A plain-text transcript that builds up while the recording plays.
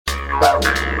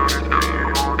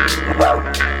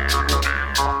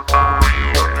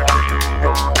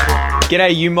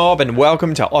G'day you mob and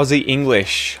welcome to Aussie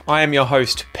English. I am your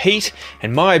host Pete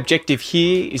and my objective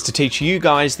here is to teach you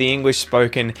guys the English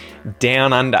spoken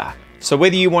down under. So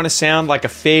whether you want to sound like a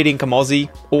fair dinkum Aussie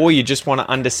or you just want to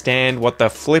understand what the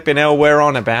flippin' hell we're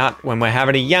on about when we're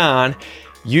having a yarn,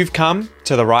 you've come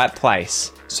to the right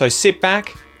place. So sit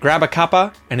back, grab a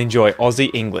cuppa and enjoy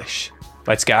Aussie English.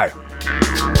 Let's go.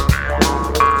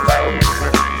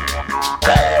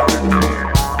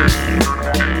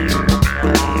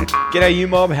 G'day you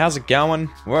mob, how's it going?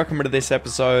 Welcome to this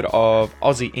episode of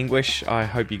Aussie English. I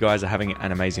hope you guys are having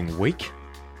an amazing week.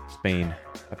 It's been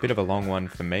a bit of a long one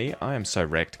for me. I am so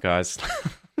wrecked, guys.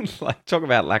 Like, talk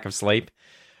about lack of sleep.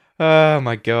 Oh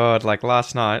my god, like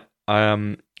last night,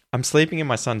 I'm sleeping in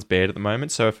my son's bed at the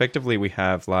moment, so effectively we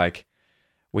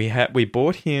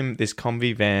bought him this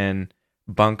Combi Van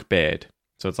bunk bed.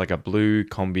 So it's like a blue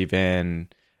Combi Van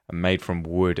made from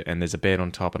wood, and there's a bed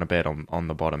on top and a bed on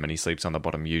the bottom, and he sleeps on the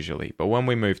bottom usually. But when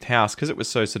we moved house, because it was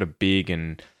so sort of big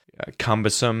and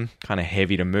cumbersome, kind of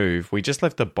heavy to move, we just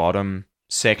left the bottom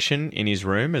section in his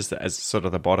room as sort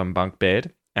of the bottom bunk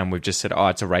bed, and we've just said, oh,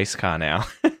 it's a race car now.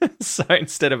 So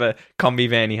instead of a Combi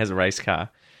Van, he has a race car.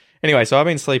 Anyway, so I've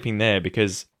been sleeping there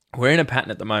because we're in a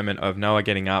pattern at the moment of Noah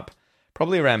getting up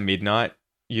probably around midnight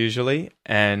usually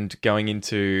and going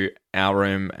into our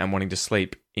room and wanting to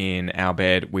sleep in our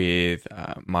bed with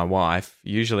my wife.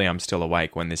 Usually I'm still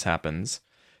awake when this happens.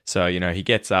 So, he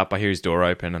gets up, I hear his door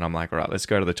open and I'm like, all right, let's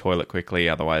go to the toilet quickly.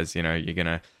 Otherwise, you're going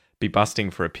to be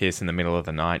busting for a piss in the middle of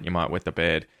the night. You might wet the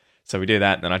bed. So we do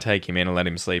that and then I take him in and let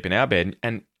him sleep in our bed.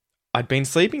 And I'd been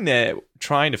sleeping there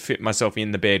trying to fit myself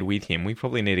in the bed with him. We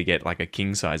probably need to get like a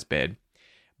king size bed.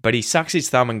 But he sucks his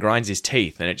thumb and grinds his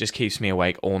teeth and it just keeps me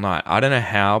awake all night. I don't know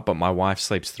how, but my wife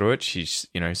sleeps through it. She's,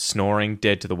 snoring,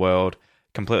 dead to the world,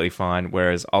 completely fine.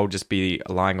 Whereas I'll just be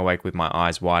lying awake with my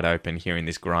eyes wide open, hearing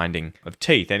this grinding of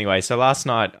teeth. Anyway, so last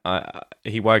night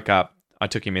he woke up. I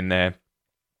took him in there.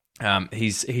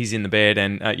 He's in the bed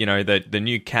and, the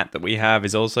new cat that we have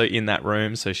is also in that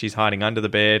room. So she's hiding under the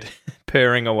bed,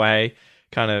 purring away,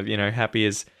 kind of, happy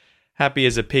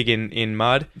as a pig in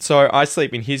mud. So I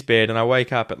sleep in his bed and I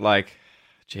wake up at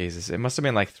it must have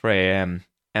been like 3 a.m.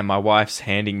 And my wife's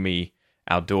handing me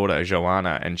our daughter,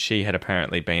 Joanna, and she had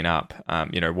apparently been up,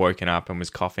 woken up and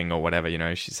was coughing or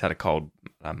whatever. She's had a cold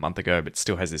a month ago, but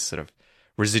still has this sort of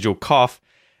residual cough.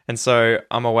 And so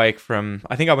I'm awake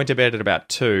I think I went to bed at about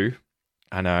 2.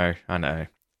 I know.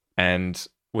 And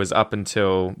was up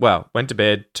until, went to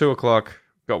bed, 2 o'clock,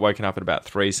 got woken up at about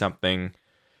 3 something.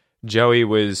 Joey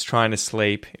was trying to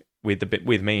sleep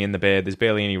with me in the bed. There's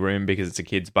barely any room because it's a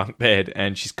kid's bunk bed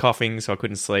and she's coughing, so I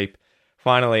couldn't sleep.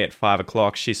 Finally, at 5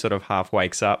 o'clock, she sort of half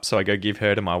wakes up, so I go give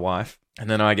her to my wife. And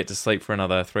then I get to sleep for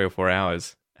another 3 or 4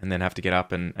 hours and then have to get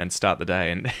up and start the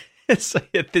day. And so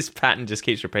this pattern just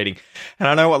keeps repeating. And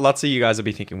I know what lots of you guys will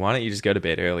be thinking, why don't you just go to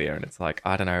bed earlier? And it's like,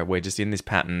 I don't know, we're just in this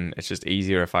pattern. It's just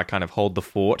easier if I kind of hold the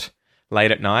fort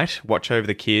late at night, watch over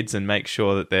the kids and make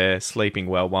sure that they're sleeping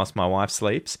well whilst my wife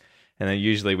sleeps. And then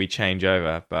usually we change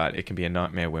over, but it can be a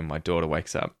nightmare when my daughter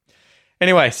wakes up.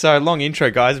 Anyway, so long intro,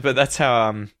 guys, but that's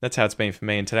how it's been for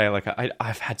me. And today,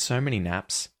 I've had so many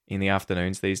naps in the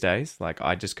afternoons these days. Like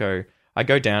I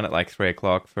go down at 3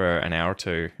 o'clock for an hour or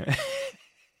two,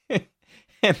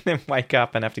 and then wake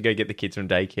up and have to go get the kids from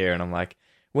daycare. And I'm like,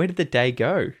 where did the day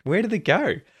go? Where did it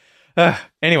go?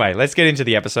 Anyway, let's get into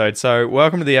the episode. So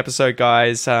welcome to the episode,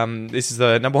 guys. This is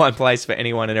the number one place for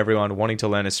anyone and everyone wanting to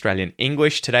learn Australian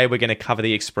English. Today we're going to cover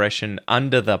the expression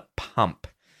under the pump.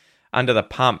 Under the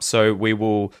pump. So we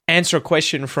will answer a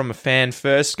question from a fan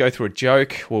first, go through a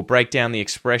joke, we'll break down the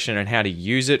expression and how to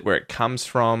use it, where it comes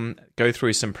from, go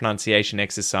through some pronunciation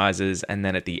exercises, and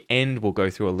then at the end we'll go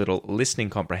through a little listening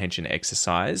comprehension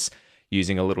exercise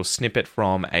using a little snippet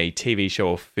from a TV show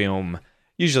or film,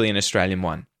 usually an Australian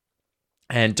one.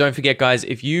 And don't forget, guys,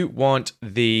 if you want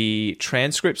the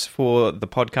transcripts for the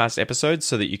podcast episodes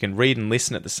so that you can read and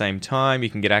listen at the same time, you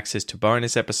can get access to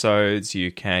bonus episodes, you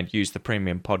can use the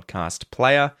premium podcast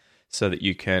player so that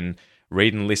you can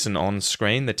read and listen on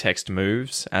screen. The text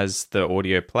moves as the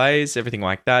audio plays, everything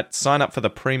like that. Sign up for the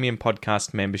premium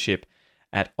podcast membership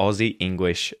at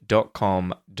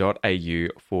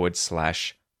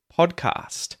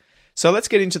aussieenglish.com.au/podcast. So let's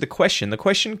get into the question. The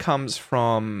question comes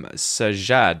from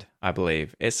Sajad, I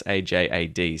believe.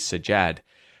 S-A-J-A-D, Sajad.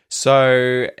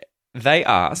 So they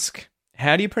ask,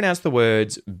 how do you pronounce the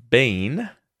words bean,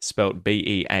 spelt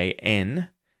B-E-A-N,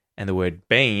 and the word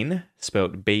bean,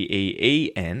 spelt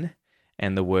B-E-E-N,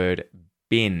 and the word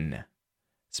bin,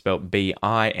 spelt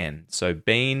B-I-N. So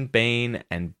bean,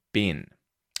 and bin.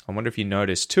 I wonder if you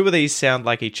notice two of these sound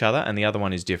like each other and the other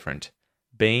one is different.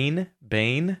 Bean,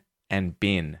 and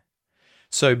bin.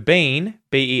 So bean,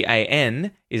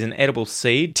 B-E-A-N, is an edible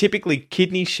seed, typically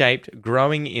kidney-shaped,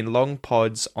 growing in long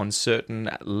pods on certain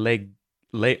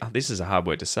this is a hard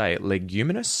word to say,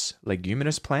 leguminous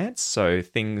plants. So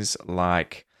things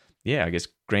like, I guess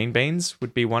green beans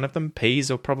would be one of them.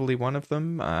 Peas are probably one of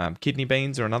them. Kidney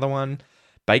beans are another one.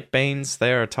 Baked beans,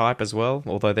 they're a type as well,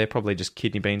 although they're probably just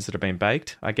kidney beans that have been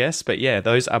baked, I guess. But yeah,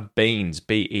 those are beans,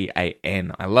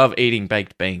 B-E-A-N. I love eating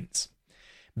baked beans.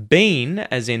 Been,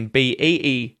 as in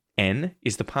B-E-E-N,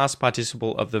 is the past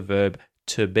participle of the verb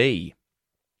to be.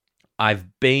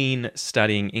 I've been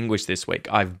studying English this week.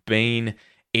 I've been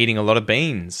eating a lot of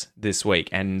beans this week,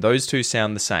 and those two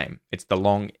sound the same. It's the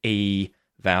long E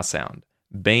vowel sound.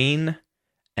 Been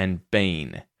and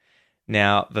been.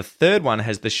 Now, the third one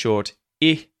has the short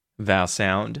I vowel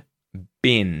sound.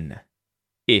 Bin.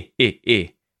 I.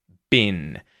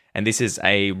 Bin. And this is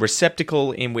a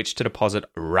receptacle in which to deposit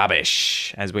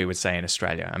rubbish, as we would say in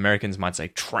Australia. Americans might say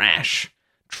trash.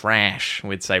 Trash.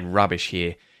 We'd say rubbish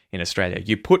here in Australia.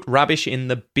 You put rubbish in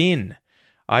the bin.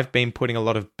 I've been putting a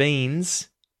lot of beans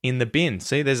in the bin.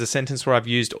 See, there's a sentence where I've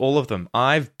used all of them.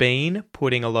 I've been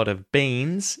putting a lot of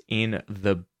beans in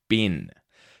the bin.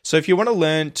 So if you want to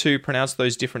learn to pronounce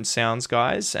those different sounds,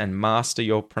 guys, and master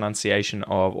your pronunciation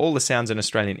of all the sounds in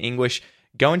Australian English,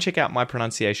 go and check out my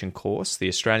pronunciation course, the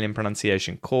Australian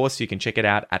pronunciation course. You can check it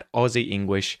out at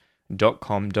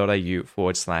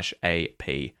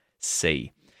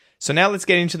aussieenglish.com.au/APC. So now let's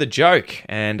get into the joke.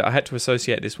 And I had to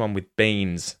associate this one with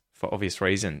beans for obvious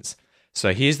reasons.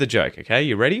 So here's the joke, okay?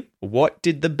 You ready? What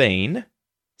did the bean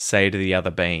say to the other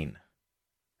bean?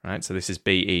 All right, so this is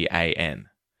B-E-A-N.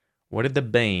 What did the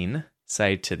bean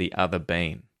say to the other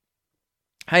bean?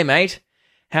 Hey, mate,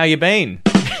 how you been?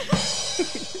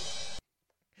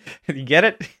 You get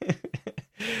it?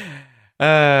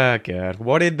 Oh, God.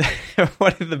 What did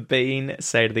the bean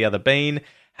say to the other bean?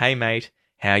 Hey, mate,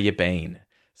 how you been?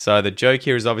 So the joke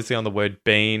here is obviously on the word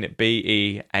bean,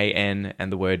 B-E-A-N,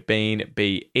 and the word bean,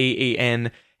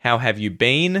 B-E-E-N. How have you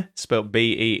been? Spelled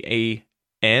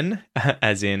B-E-E-N,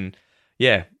 as in,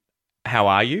 how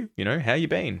are you? How you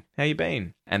been? How you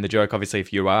been? And the joke, obviously,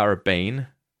 if you are a bean,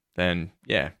 then,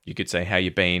 you could say how you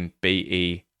been,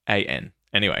 B-E-A-N.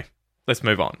 Anyway, let's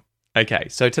move on. Okay,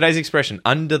 so today's expression,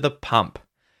 under the pump.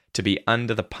 To be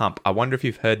under the pump. I wonder if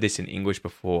you've heard this in English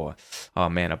before. Oh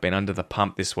man, I've been under the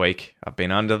pump this week. I've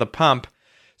been under the pump.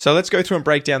 So let's go through and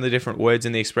break down the different words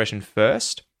in the expression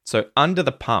first. So under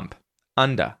the pump.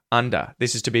 Under.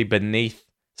 This is to be beneath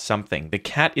something. The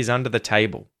cat is under the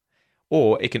table.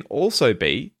 Or it can also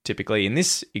be, typically in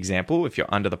this example, if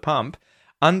you're under the pump,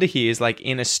 under here is like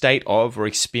in a state of or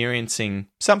experiencing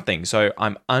something. So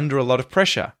I'm under a lot of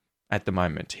pressure at the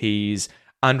moment. He's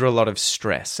under a lot of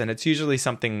stress, and it's usually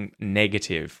something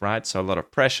negative, right? So a lot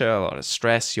of pressure, a lot of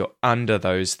stress, you're under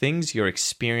those things, you're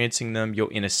experiencing them,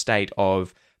 you're in a state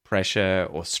of pressure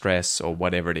or stress or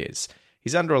whatever it is.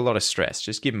 He's under a lot of stress,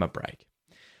 just give him a break.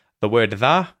 The word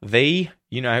the,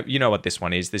 you know what this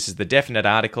one is. This is the definite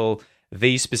article,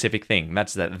 the specific thing.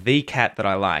 That's the cat that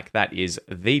I like. That is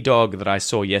the dog that I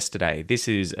saw yesterday. This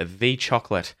is the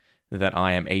chocolate that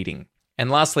I am eating. And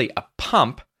lastly, a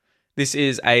pump. This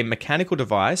is a mechanical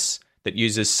device that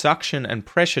uses suction and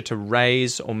pressure to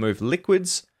raise or move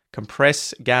liquids,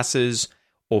 compress gases,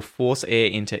 or force air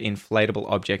into inflatable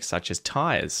objects such as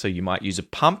tires. So you might use a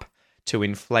pump to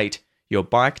inflate your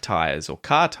bike tires or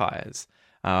car tires.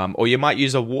 Or you might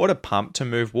use a water pump to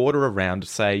move water around,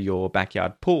 say, your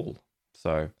backyard pool.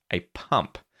 So a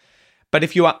pump. But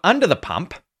if you are under the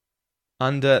pump,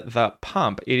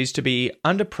 it is to be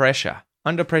under pressure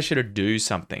to do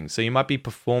something. So you might be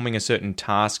performing a certain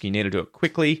task. You need to do it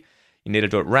quickly. You need to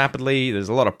do it rapidly. There's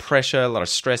a lot of pressure, a lot of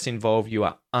stress involved. You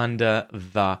are under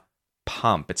the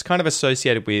pump. It's kind of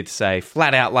associated with, say,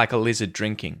 flat out like a lizard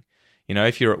drinking.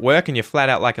 If you're at work and you're flat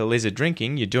out like a lizard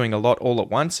drinking, you're doing a lot all at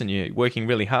once and you're working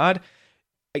really hard.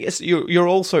 I guess you're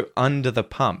also under the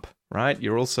pump, right?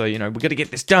 You're also, we've got to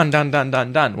get this done.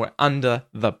 We're under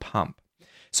the pump.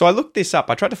 So I looked this up.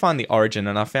 I tried to find the origin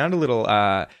and I found a little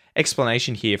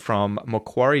explanation here from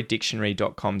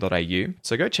macquariedictionary.com.au.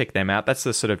 So go check them out. That's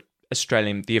the sort of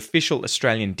the official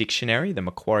Australian dictionary, the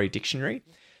Macquarie Dictionary.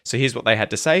 So here's what they had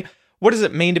to say. What does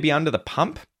it mean to be under the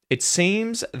pump? It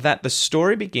seems that the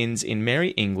story begins in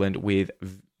Merry England with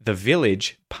the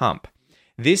village pump.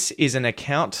 This is an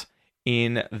account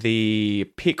in the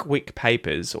Pickwick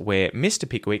Papers where Mr.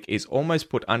 Pickwick is almost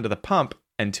put under the pump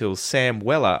until Sam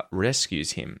Weller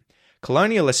rescues him.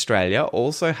 Colonial Australia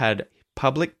also had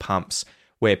public pumps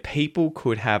where people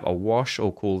could have a wash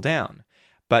or cool down.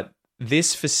 But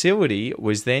This facility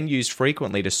was then used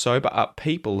frequently to sober up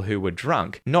people who were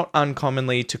drunk, not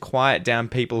uncommonly to quiet down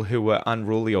people who were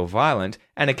unruly or violent,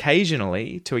 and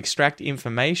occasionally to extract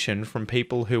information from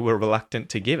people who were reluctant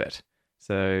to give it.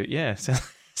 So, yeah,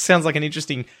 sounds like an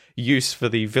interesting use for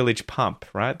the village pump,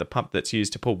 right? The pump that's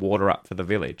used to pull water up for the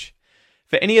village.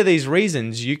 For any of these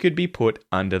reasons, you could be put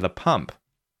under the pump.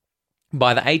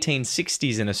 By the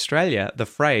 1860s in Australia, the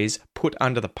phrase put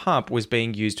under the pump was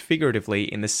being used figuratively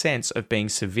in the sense of being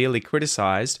severely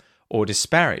criticised or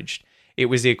disparaged. It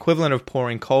was the equivalent of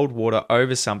pouring cold water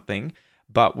over something,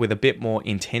 but with a bit more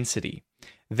intensity.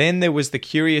 Then there was the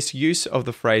curious use of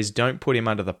the phrase don't put him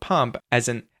under the pump as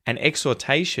an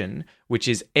exhortation, which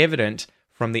is evident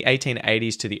from the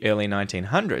 1880s to the early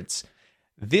 1900s.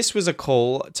 This was a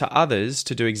call to others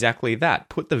to do exactly that,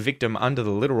 put the victim under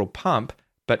the literal pump,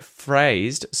 but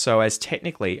phrased so as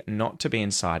technically not to be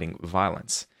inciting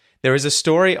violence. There is a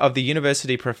story of the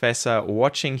university professor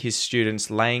watching his students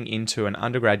laying into an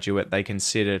undergraduate they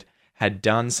considered had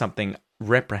done something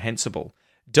reprehensible.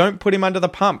 "Don't put him under the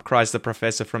pump," cries the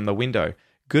professor from the window.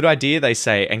 "Good idea," they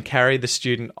say, and carry the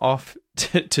student off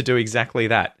to do exactly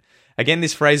that. Again,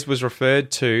 this phrase was referred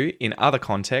to in other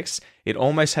contexts. It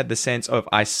almost had the sense of,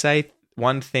 I say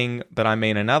one thing, but I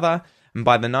mean another. And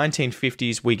by the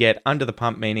 1950s, we get under the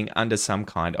pump meaning under some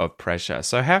kind of pressure.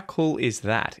 So how cool is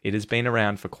that? It has been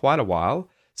around for quite a while.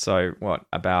 So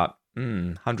about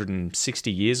 160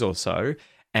 years or so.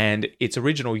 And its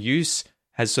original use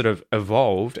has sort of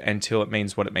evolved until it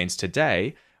means what it means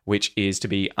today, which is to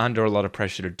be under a lot of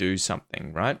pressure to do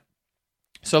something, right?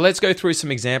 So let's go through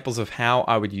some examples of how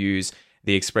I would use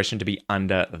the expression to be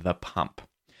under the pump.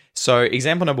 So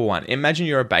example number one, imagine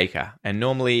you're a baker and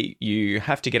normally you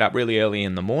have to get up really early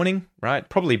in the morning, right?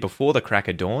 Probably before the crack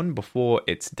of dawn, before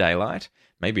it's daylight,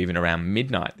 maybe even around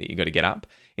midnight that you got to get up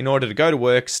in order to go to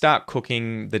work, start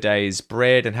cooking the day's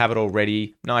bread and have it all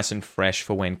ready, nice and fresh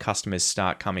for when customers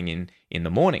start coming in the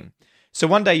morning. So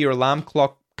one day your alarm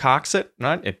clock carks it,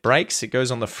 right? It breaks, it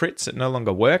goes on the fritz, it no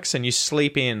longer works and you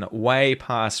sleep in way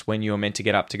past when you're meant to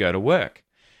get up to go to work.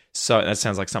 So that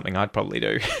sounds like something I'd probably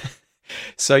do.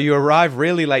 So you arrive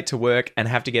really late to work and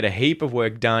have to get a heap of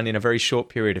work done in a very short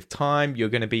period of time. You're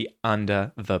going to be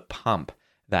under the pump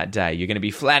that day. You're going to be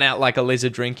flat out like a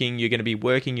lizard drinking. You're going to be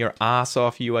working your ass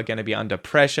off. You are going to be under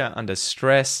pressure, under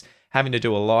stress, having to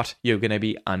do a lot. You're going to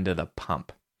be under the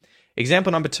pump.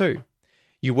 Example number two.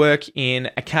 You work in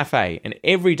a cafe and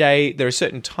every day there are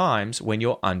certain times when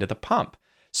you're under the pump.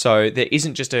 So there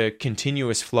isn't just a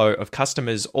continuous flow of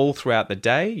customers all throughout the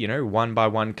day, one by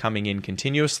one coming in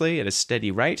continuously at a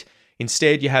steady rate.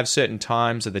 Instead, you have certain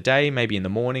times of the day, maybe in the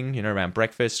morning, around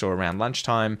breakfast or around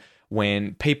lunchtime,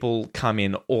 when people come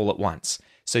in all at once.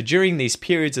 So during these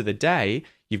periods of the day,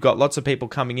 you've got lots of people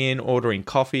coming in, ordering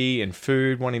coffee and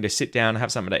food, wanting to sit down and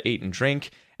have something to eat and drink,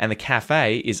 and the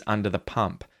cafe is under the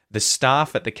pump. The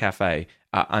staff at the cafe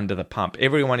are under the pump.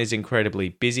 Everyone is incredibly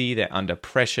busy. They're under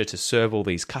pressure to serve all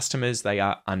these customers. They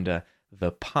are under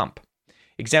the pump.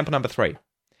 Example number three.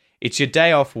 It's your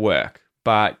day off work,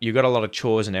 but you've got a lot of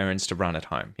chores and errands to run at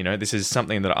home. This is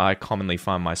something that I commonly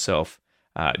find myself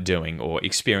doing or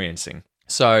experiencing.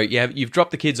 So you've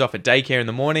dropped the kids off at daycare in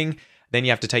the morning. Then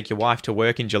you have to take your wife to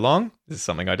work in Geelong. This is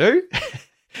something I do.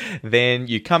 Then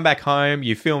you come back home,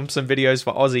 you film some videos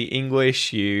for Aussie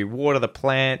English, you water the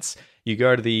plants, you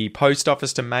go to the post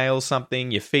office to mail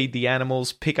something, you feed the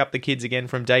animals, pick up the kids again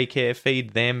from daycare, feed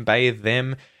them, bathe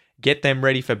them, get them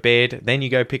ready for bed, then you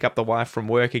go pick up the wife from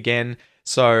work again.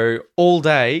 So all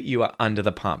day you are under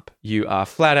the pump. You are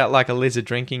flat out like a lizard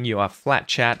drinking, you are flat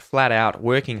chat, flat out,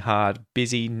 working hard,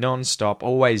 busy, non-stop,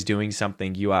 always doing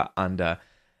something. You are under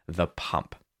the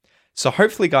pump. So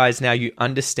hopefully, guys, now you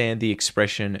understand the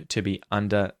expression to be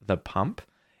under the pump.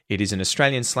 It is an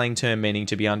Australian slang term meaning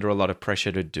to be under a lot of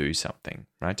pressure to do something,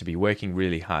 right? To be working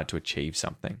really hard to achieve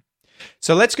something.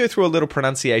 So let's go through a little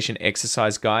pronunciation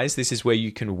exercise, guys. This is where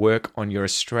you can work on your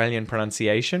Australian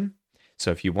pronunciation.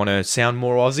 So if you want to sound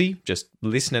more Aussie, just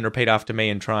listen and repeat after me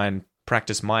and try and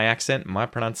practice my accent, my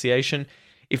pronunciation.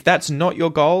 If that's not your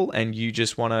goal and you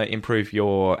just want to improve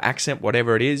your accent,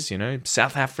 whatever it is,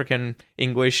 South African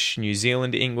English, New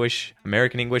Zealand English,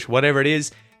 American English, whatever it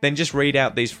is, then just read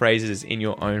out these phrases in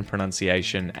your own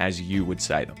pronunciation as you would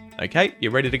say them. Okay, you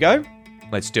ready to go?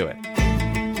 Let's do it.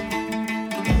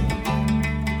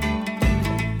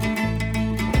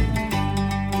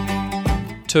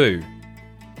 Two.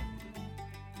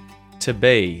 To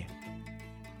be.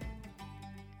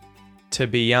 To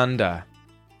be under.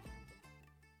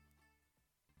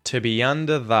 To be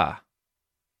under the.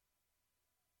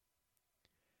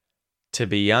 To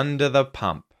be under the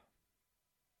pump.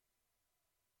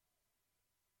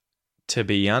 To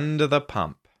be under the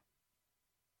pump.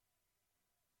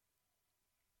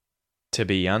 To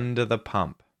be under the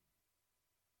pump.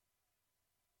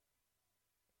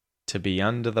 To be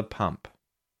under the pump.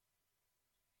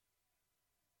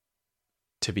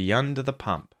 To be under the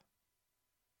pump.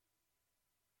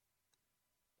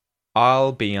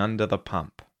 I'll be under the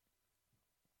pump.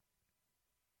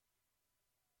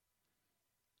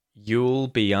 You'll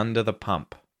be under the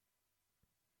pump.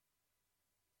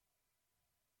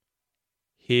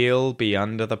 He'll be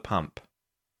under the pump.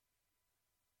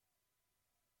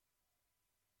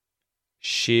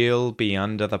 She'll be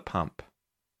under the pump.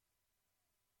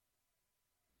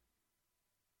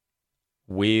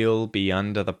 We'll be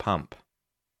under the pump.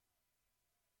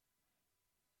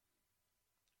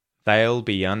 They'll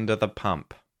be under the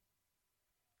pump.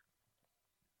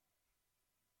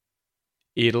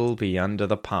 It'll be under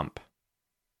the pump.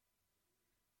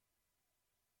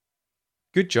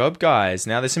 Good job, guys.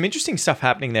 Now, there's some interesting stuff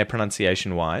happening there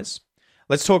pronunciation-wise.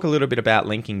 Let's talk a little bit about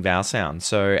linking vowel sounds.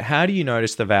 So how do you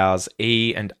notice the vowels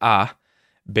E and A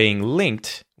being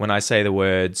linked when I say the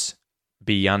words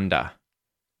be under,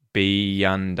 be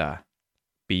under,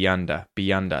 be under,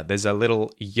 be under? There's a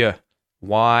little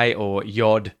Y or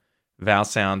yod vowel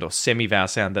sound or semi-vowel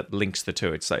sound that links the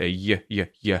two. It's like a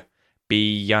y,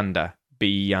 be under,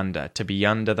 to be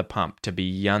under the pump, to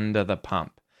be under the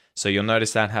pump. So you'll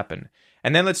notice that happen.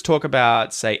 And then let's talk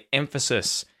about, say,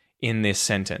 emphasis in this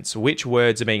sentence. Which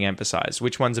words are being emphasized?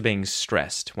 Which ones are being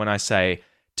stressed? When I say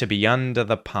to be under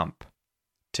the pump,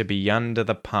 to be under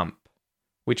the pump,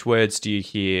 which words do you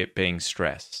hear being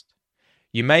stressed?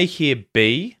 You may hear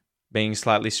be being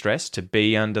slightly stressed, to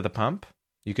be under the pump.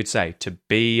 You could say to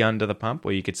be under the pump,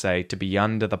 or you could say to be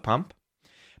under the pump.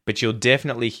 But you'll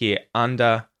definitely hear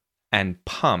under and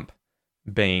pump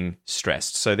being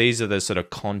stressed. So these are the sort of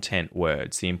content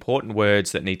words, the important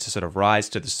words that need to sort of rise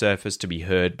to the surface to be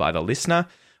heard by the listener,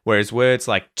 whereas words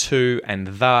like to and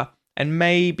the, and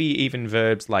maybe even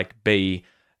verbs like be,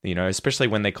 you know, especially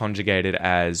when they're conjugated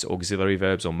as auxiliary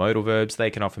verbs or modal verbs, they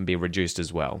can often be reduced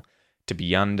as well. To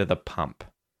be under the pump,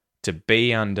 to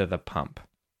be under the pump.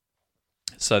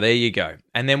 So there you go.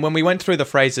 And then when we went through the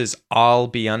phrases, I'll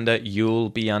be under, you'll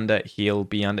be under, he'll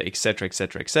be under, etc.,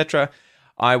 etc., etc.,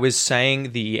 I was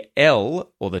saying the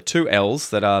L, or the two L's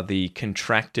that are the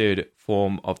contracted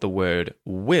form of the word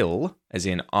will, as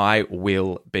in I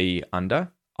will be under,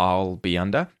 I'll be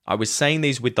under. I was saying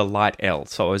these with the light L,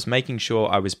 so I was making sure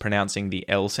I was pronouncing the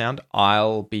L sound.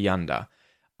 I'll be under,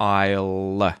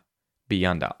 I'll be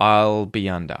under, I'll be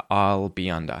under, I'll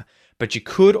be under. But you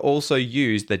could also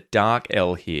use the dark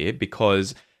L here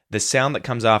because the sound that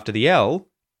comes after the L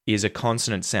is a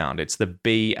consonant sound. It's the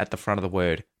B at the front of the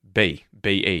word.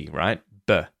 B-E, right?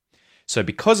 B. So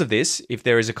because of this, if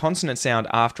there is a consonant sound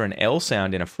after an L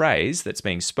sound in a phrase that's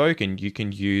being spoken, you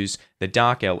can use the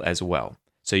dark L as well.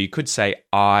 So you could say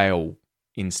I'll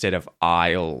instead of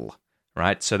I'll,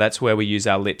 right? So that's where we use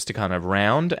our lips to kind of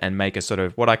round and make a sort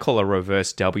of what I call a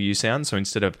reverse W sound. So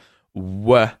instead of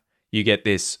W, you get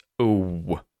this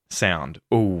ooh sound,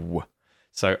 ooh.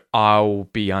 So I'll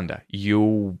be under,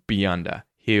 you'll be under,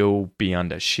 he'll be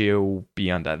under, she'll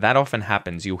be under. That often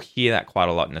happens. You'll hear that quite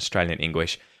a lot in Australian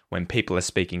English when people are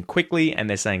speaking quickly and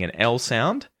they're saying an L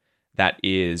sound that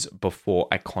is before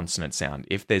a consonant sound.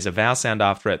 If there's a vowel sound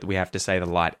after it, we have to say the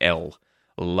light L.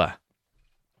 L.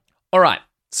 All right,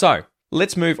 so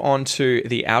let's move on to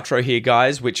the outro here,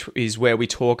 guys, which is where we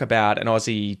talk about an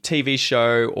Aussie TV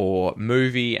show or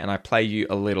movie, and I play you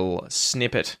a little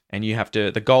snippet, and you have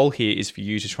to, the goal here is for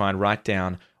you to try and write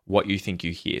down what you think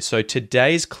you hear. So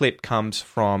today's clip comes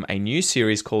from a new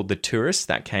series called The Tourist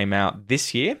that came out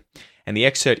this year. And the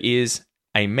excerpt is,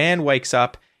 a man wakes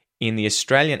up in the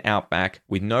Australian outback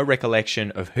with no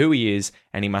recollection of who he is,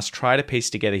 and he must try to piece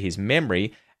together his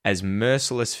memory as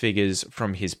merciless figures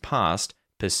from his past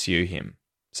pursue him.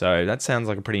 So that sounds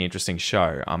like a pretty interesting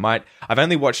show. I've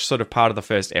only watched sort of part of the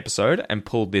first episode and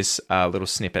pulled this little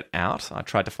snippet out. I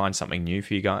tried to find something new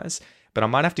for you guys. But I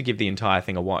might have to give the entire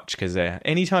thing a watch because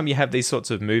anytime you have these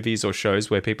sorts of movies or shows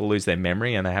where people lose their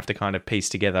memory and they have to kind of piece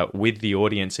together with the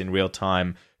audience in real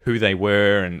time who they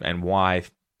were and why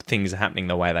things are happening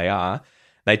the way they are,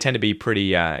 they tend to be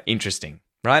pretty interesting,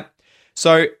 right?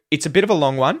 So it's a bit of a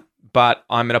long one, but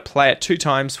I'm going to play it 2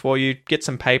 times for you. Get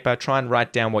some paper, try and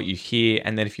write down what you hear.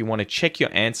 And then if you want to check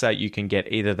your answer, you can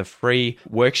get either the free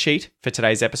worksheet for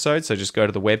today's episode. So just go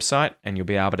to the website and you'll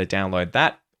be able to download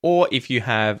that. Or if you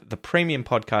have the premium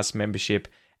podcast membership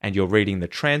and you're reading the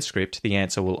transcript, the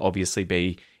answer will obviously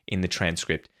be in the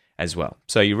transcript as well.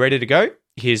 So you ready to go?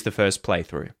 Here's the first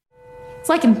playthrough. It's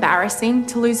like embarrassing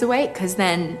to lose the weight because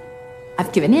then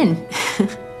I've given in.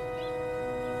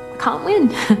 can't win.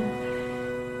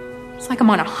 It's like I'm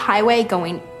on a highway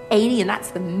going 80 and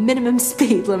that's the minimum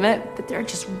speed limit, but there are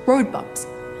just road bumps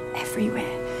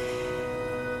everywhere.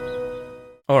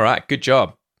 All right, good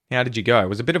job. How did you go? It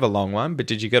was a bit of a long one, but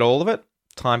did you get all of it?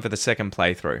 Time for the second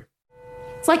playthrough.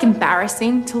 It's like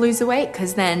embarrassing to lose the weight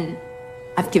because then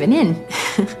I've given in.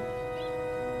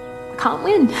 I can't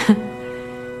win.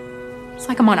 It's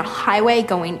like I'm on a highway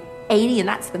going 80 and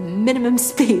that's the minimum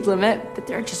speed limit, but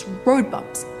there are just road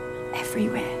bumps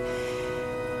everywhere.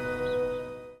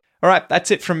 All right, that's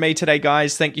it from me today,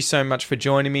 guys. Thank you so much for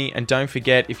joining me. And don't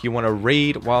forget, if you want to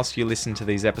read whilst you listen to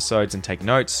these episodes and take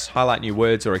notes, highlight new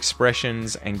words or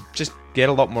expressions, and just get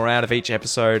a lot more out of each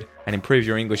episode and improve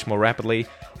your English more rapidly,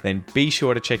 then be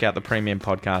sure to check out the premium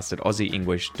podcast at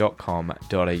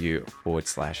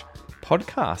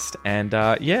aussieenglish.com.au/podcast. And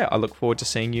I look forward to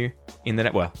seeing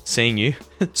you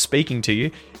speaking to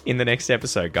you in the next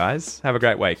episode, guys. Have a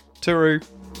great week. Tooroo.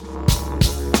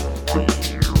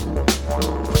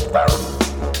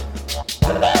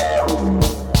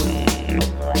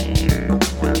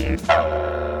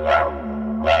 Hello.